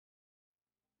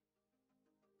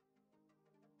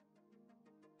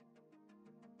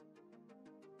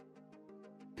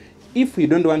If you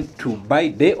don't want to buy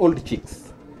day-old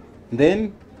chicks,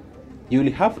 then you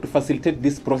will have to facilitate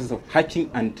this process of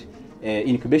hatching and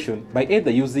incubation by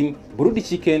either using brood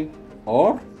chicken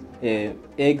or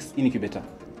eggs incubator.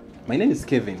 My name is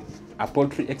Kevin, a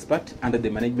poultry expert under the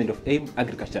management of AIM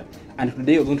Agriculture, and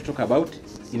today we're going to talk about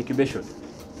incubation.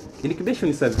 Incubation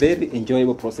is a very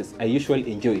enjoyable process. I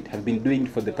usually enjoy it. I've been doing it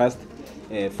for the past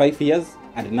 5 years,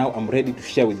 and now I'm ready to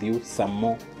share with you some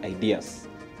more ideas.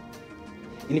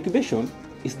 Incubation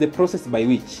is the process by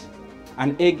which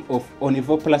an egg of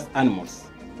unfertilised animals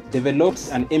develops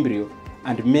an embryo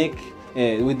and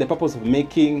with the purpose of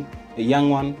making a young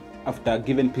one after a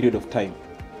given period of time.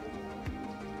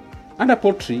 Under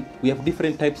poultry, we have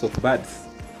different types of birds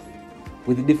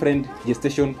with different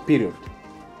gestation period.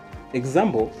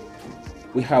 Example,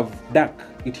 we have duck.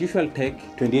 It usually takes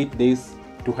 28 days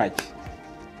to hatch.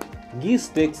 Geese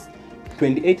takes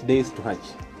 28 days to hatch.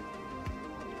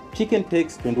 Chicken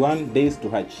takes 21 days to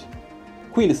hatch.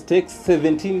 Quails takes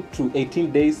 17 to 18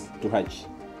 days to hatch.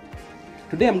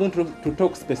 Today I'm going to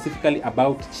talk specifically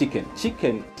about chicken.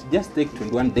 Chicken just takes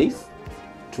 21 days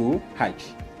to hatch.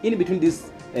 In between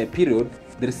this period,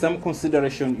 there is some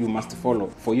consideration you must follow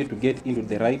for you to get into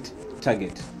the right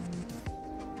target.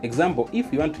 Example,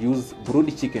 if you want to use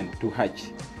brood chicken to hatch,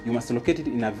 you must locate it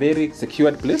in a very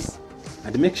secured place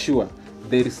and make sure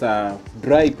there is a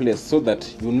dry place so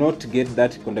that you not get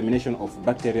that contamination of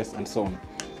bacteria and so on.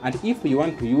 And if you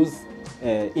want to use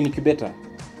incubator,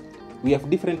 we have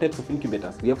different types of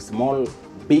incubators. We have small,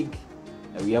 big,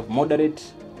 we have moderate,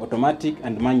 automatic,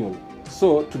 and manual.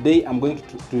 So today I'm going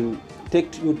to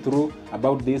take you through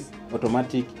about these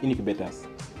automatic incubators.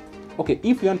 Okay,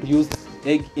 if you want to use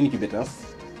egg incubators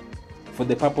for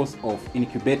the purpose of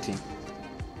incubating,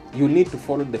 you need to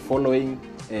follow the following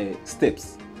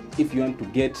steps if you want to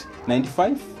get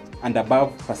 95 and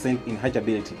above % in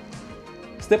hatchability.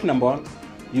 Step number 1,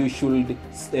 you should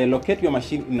locate your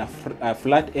machine in a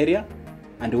flat area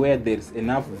and where there is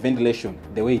enough ventilation,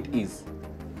 the way it is.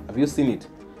 Have you seen it?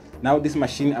 Now this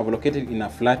machine I've located in a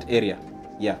flat area.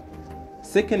 Yeah.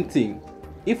 Second thing,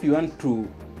 if you want to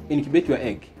incubate your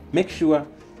egg, make sure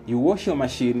you wash your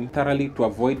machine thoroughly to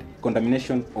avoid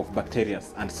contamination of bacteria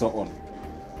and so on.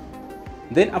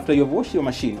 Then after you've washed your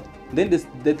machine, then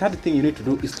the third thing you need to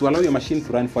do is to allow your machine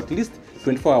to run for at least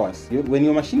 24 hours. When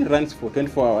your machine runs for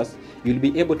 24 hours, you'll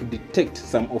be able to detect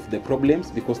some of the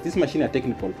problems because these machines are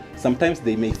technical. Sometimes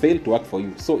they may fail to work for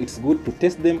you. So it's good to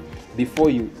test them before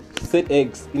you set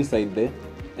eggs inside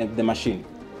the machine.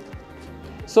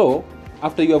 So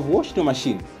after you have washed your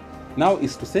machine, now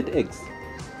is to set eggs.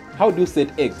 How do you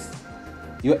set eggs?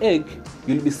 Your egg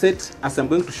will be set as I'm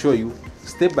going to show you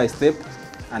step by step,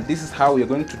 and this is how you're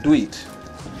going to do it.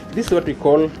 This is what we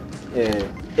call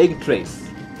egg trays,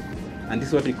 and this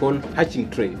is what we call hatching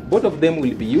tray. Both of them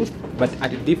will be used but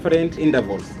at different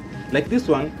intervals. Like this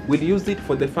one, we'll use it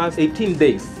for the first 18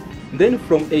 days. Then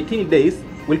from 18 days,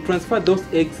 we'll transfer those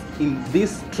eggs in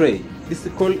this tray. This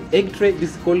is called egg tray,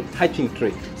 this is called hatching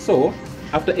tray. So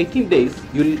after 18 days,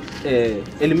 you'll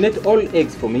eliminate all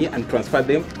eggs from here and transfer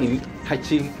them in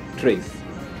hatching trays.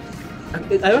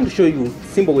 And I want to show you a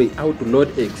simple way how to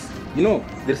load eggs. You know,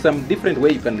 there's some different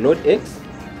way you can load eggs.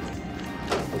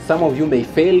 Some of you may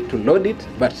fail to load it,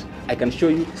 but I can show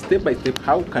you step by step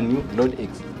how can you load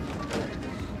eggs.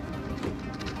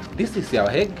 This is your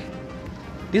egg.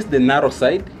 This is the narrow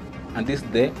side, and this is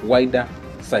the wider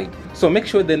side. So make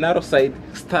sure the narrow side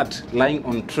start lying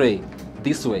on tray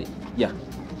this way. Yeah,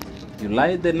 you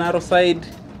lie the narrow side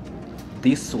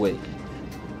this way.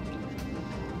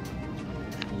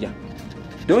 Yeah,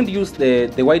 don't use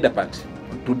the wider part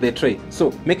to the tray.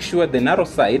 So make sure the narrow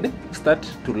side start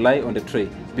to lie on the tray,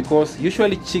 because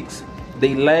usually chicks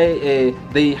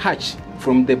they hatch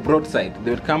from the broad side.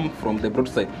 They will come from the broad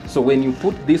side. So when you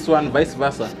put this one vice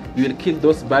versa, you will kill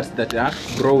those birds that are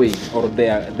growing or they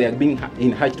are being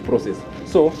in hatched process.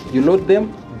 So you load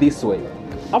them this way.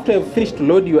 After you've finished to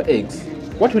load your eggs,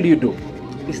 what will you do?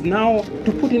 Is now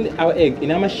to put in our egg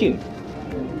in a machine.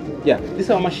 Yeah, this is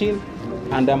our machine,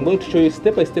 and I'm going to show you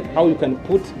step by step how you can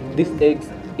put these eggs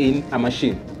in a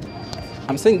machine.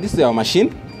 I'm saying this is our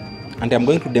machine, and I'm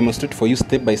going to demonstrate for you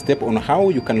step by step on how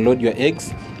you can load your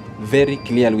eggs very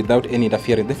clearly without any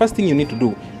interference. The first thing you need to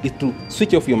do is to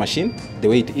switch off your machine the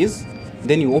way it is.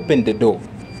 Then you open the door.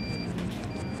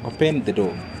 Open the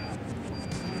door.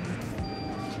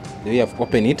 We have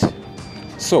opened it.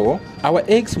 So our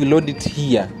eggs will load it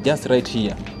here, just right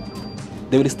here.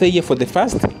 They will stay here for the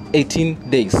first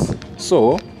 18 days.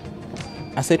 So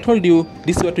as I told you,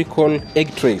 this is what we call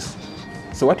egg trays.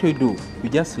 So what you do, you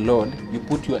just load, you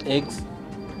put your eggs,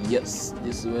 yes,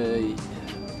 this way.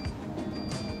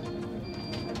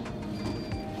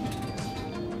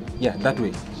 Yeah, that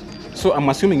way. So I'm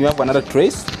assuming you have another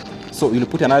trace. So you'll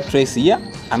put another trace here,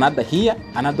 another here,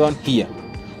 another one here.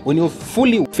 When you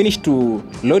fully finish to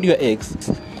load your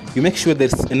eggs, you make sure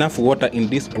there's enough water in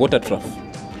this water trough.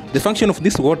 The function of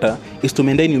this water is to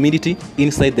maintain humidity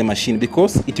inside the machine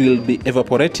because it will be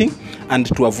evaporating and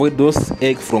to avoid those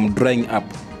eggs from drying up.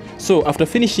 So after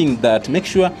finishing that, make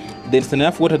sure there's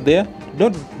enough water there.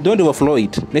 Don't overflow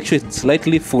it. Make sure it's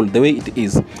slightly full the way it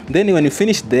is. Then when you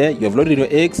finish there, you have loaded your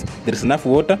eggs, there's enough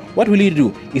water. What will you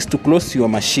do is to close your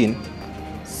machine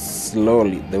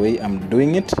slowly, the way I'm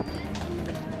doing it.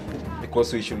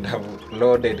 Because we should have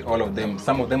loaded all of them.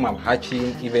 Some of them are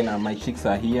hatching, even my chicks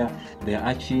are here. They are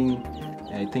hatching.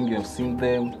 I think you have seen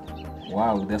them.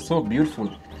 Wow, they're so beautiful.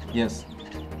 Yes.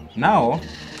 Now,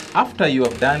 after you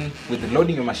have done with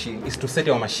loading your machine, is to set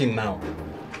your machine now.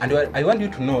 And I want you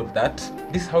to know that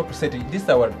this is how to set it. This is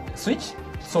our switch.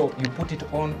 So you put it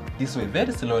on this way,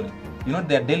 very slowly. You know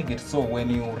they're delicate, so when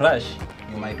you rush,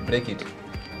 you might break it.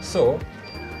 So,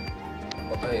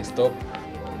 okay, stop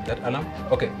that alarm.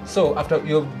 Okay, so after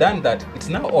you've done that, it's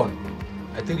now on.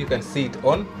 I think you can see it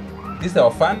on. This is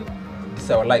our fan, this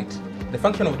is our light. The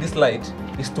function of this light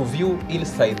is to view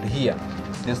inside here.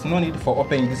 There's no need for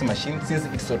opening this machine since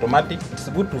it's automatic. It's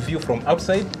good to view from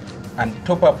outside and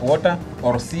top up water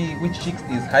or see which chicks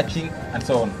is hatching and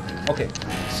so on. Okay,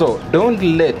 so don't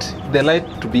let the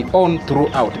light to be on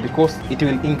throughout because it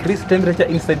will increase temperature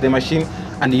inside the machine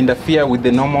and interfere with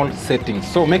the normal settings.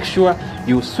 So make sure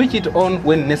you switch it on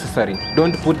when necessary.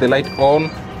 Don't put the light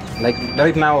on like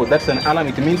right now. That's an alarm.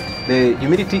 It means the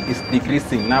humidity is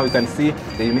decreasing. Now you can see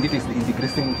the humidity is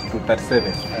decreasing to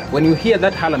 37. When you hear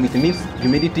that alarm, it means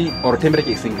humidity or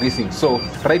temperature is increasing. So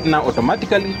right now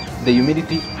automatically the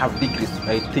humidity have decreased.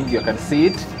 I think you can see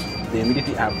it. The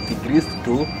humidity have decreased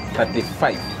to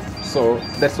 35. So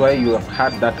that's why you have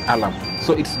had that alarm.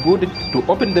 So it's good to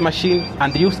open the machine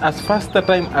and use as faster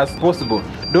time as possible.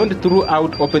 Don't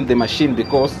throughout open the machine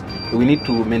because we need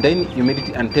to maintain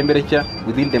humidity and temperature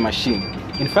within the machine.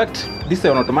 In fact, this is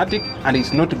an automatic and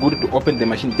it's not good to open the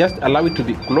machine. Just allow it to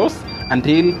be closed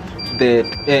until the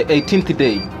 18th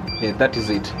day. That is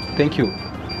it. Thank you.